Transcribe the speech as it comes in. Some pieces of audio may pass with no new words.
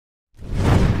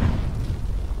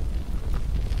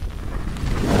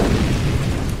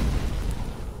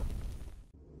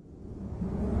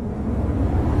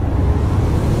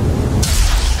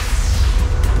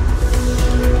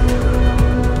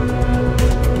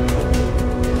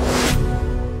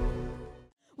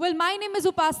my name is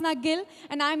Upasana Gill,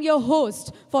 and I'm your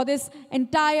host for this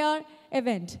entire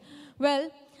event. Well,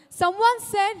 someone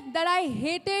said that I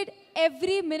hated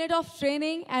every minute of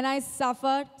training and I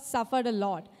suffered a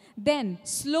lot. Then,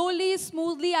 slowly,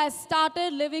 smoothly, I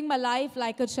started living my life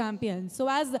like a champion. So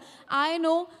as I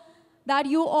know that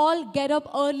you all get up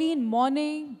early in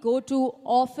morning, go to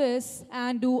office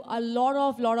and do a lot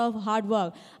of hard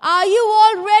work. Are you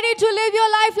all ready to live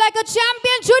your life like a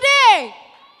champion today?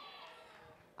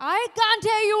 I can't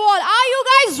hear you all. Are you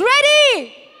guys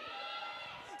ready?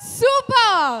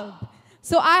 Superb.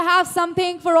 So I have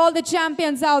something for all the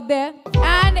champions out there.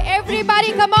 And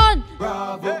everybody, come on.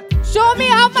 Bravo. Show me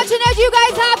how much energy you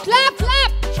guys have. Clap,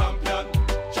 clap. Champion,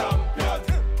 champion,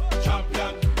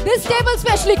 champion. This table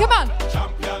especially, come on.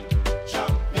 Champion,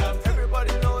 champion.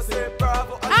 Everybody knows it.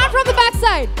 Bravo. And from the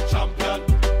backside. Champion,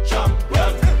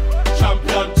 champion,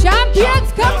 champion. Champions,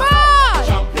 come on.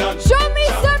 Champion. Show me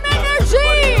some energy.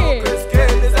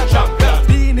 Champion.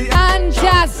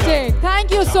 Fantastic.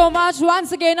 Thank you so much.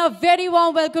 Once again, a very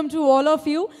warm welcome to all of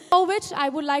you. For which I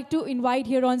would like to invite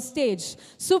here on stage,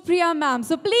 Supriya ma'am.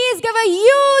 So please give a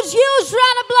huge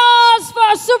round of applause for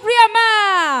Supriya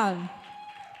ma'am.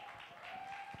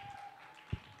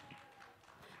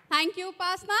 Thank you,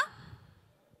 Upasana.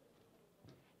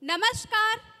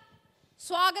 Namaskar,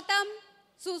 Swagatam,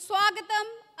 Suswagatam,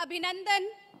 Abhinandan,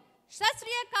 Sat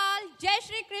Sri Akal, Jai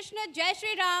Shri Krishna, Jai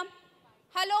Shri Ram.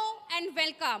 Hello and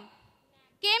welcome.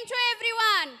 Came to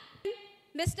everyone,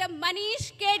 Mr.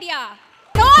 Manish Kedia.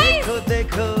 Noise! देखो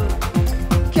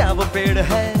देखो क्या वो पेड़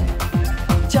है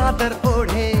चादर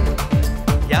ओढ़े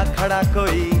या खड़ा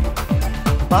कोई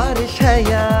बारिश है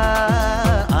या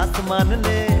आसमान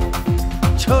ने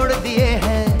छोड़ दिए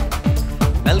हैं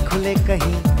नल खुले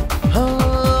कहीं हो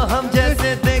हम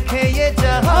जैसे देखें ये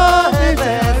जहां है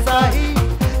वैसा ही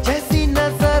जैसी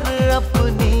नजर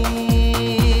अपनी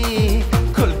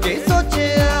खुल के सोचे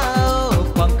आओ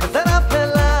पंख जरा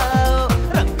फैलाओ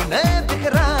रंग नए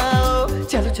बिखराओ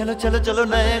चलो चलो चलो चलो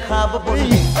नए ख्वाब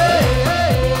बुनिए